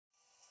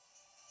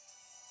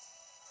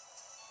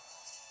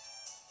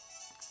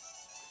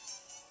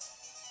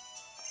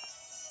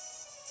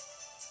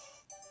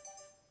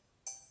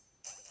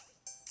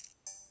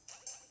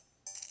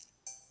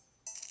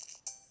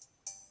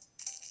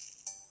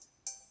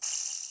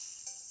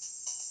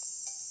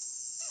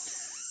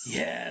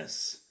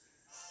Yes!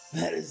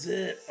 That is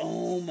it!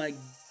 Oh my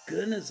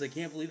goodness, I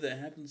can't believe that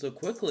happened so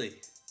quickly.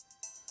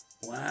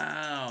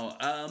 Wow.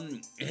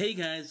 Hey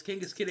guys,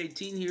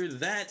 KangasKid18 here.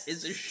 That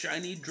is a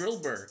shiny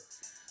Drilbur.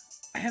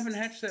 I haven't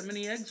hatched that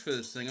many eggs for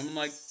this thing. I'm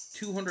like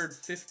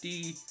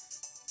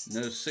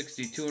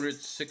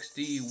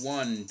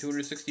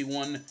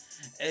 261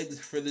 eggs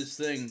for this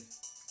thing.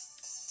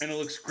 And it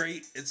looks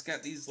great. It's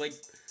got these like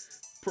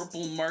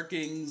purple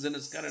markings and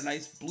it's got a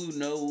nice blue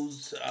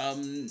nose.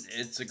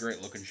 It's a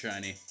great looking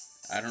shiny.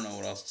 I don't know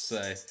what else to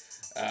say.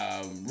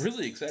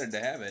 Really excited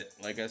to have it.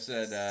 Like I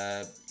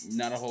said,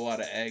 not a whole lot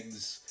of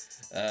eggs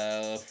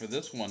for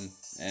this one,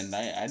 and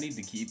I need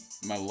to keep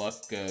my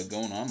luck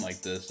going on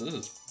like this. This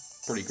is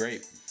pretty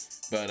great.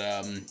 But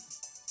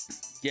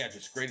yeah,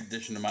 just great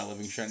addition to my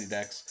living shiny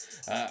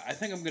decks. I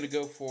think I'm gonna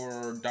go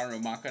for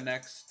Darumaka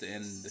next,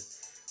 and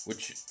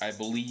which I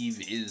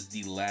believe is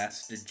the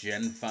last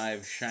Gen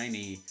 5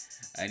 shiny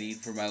I need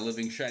for my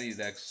living shiny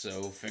decks.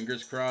 So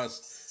fingers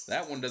crossed.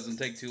 That one doesn't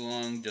take too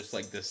long, just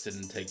like this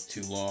didn't take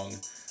too long.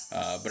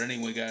 But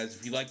anyway, guys,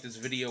 if you like this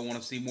video,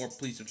 want to see more,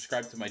 please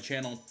subscribe to my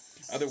channel.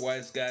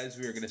 Otherwise, guys,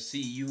 we are going to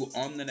see you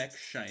on the next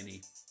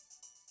shiny.